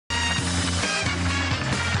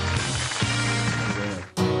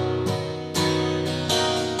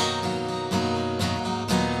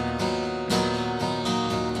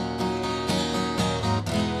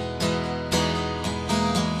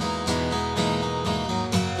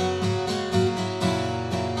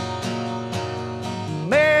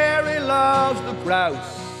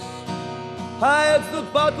grouse, hides the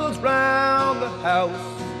bottles round the house.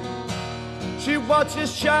 She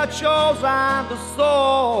watches chart shows and the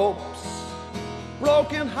soaps,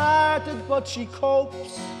 broken-hearted but she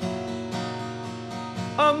copes.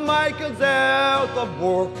 And Michael's out of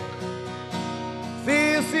work,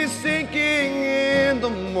 feels he's sinking in the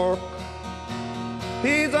murk.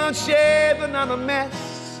 He's unshaven and a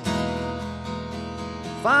mess,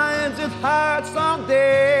 finds it hard some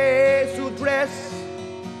days to dress.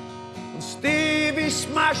 And Stevie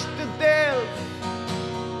smashed to death,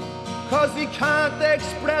 'cause he can't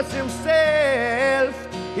express himself.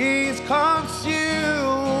 He's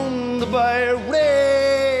consumed by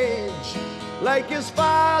rage, like his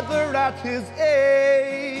father at his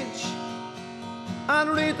age.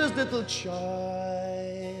 And Rita's little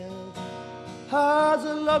child has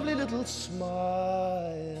a lovely little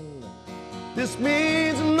smile. This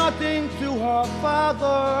means nothing to her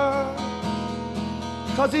father,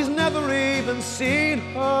 'cause he's never even seen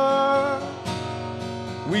her.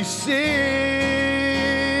 We sing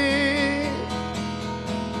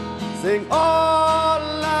all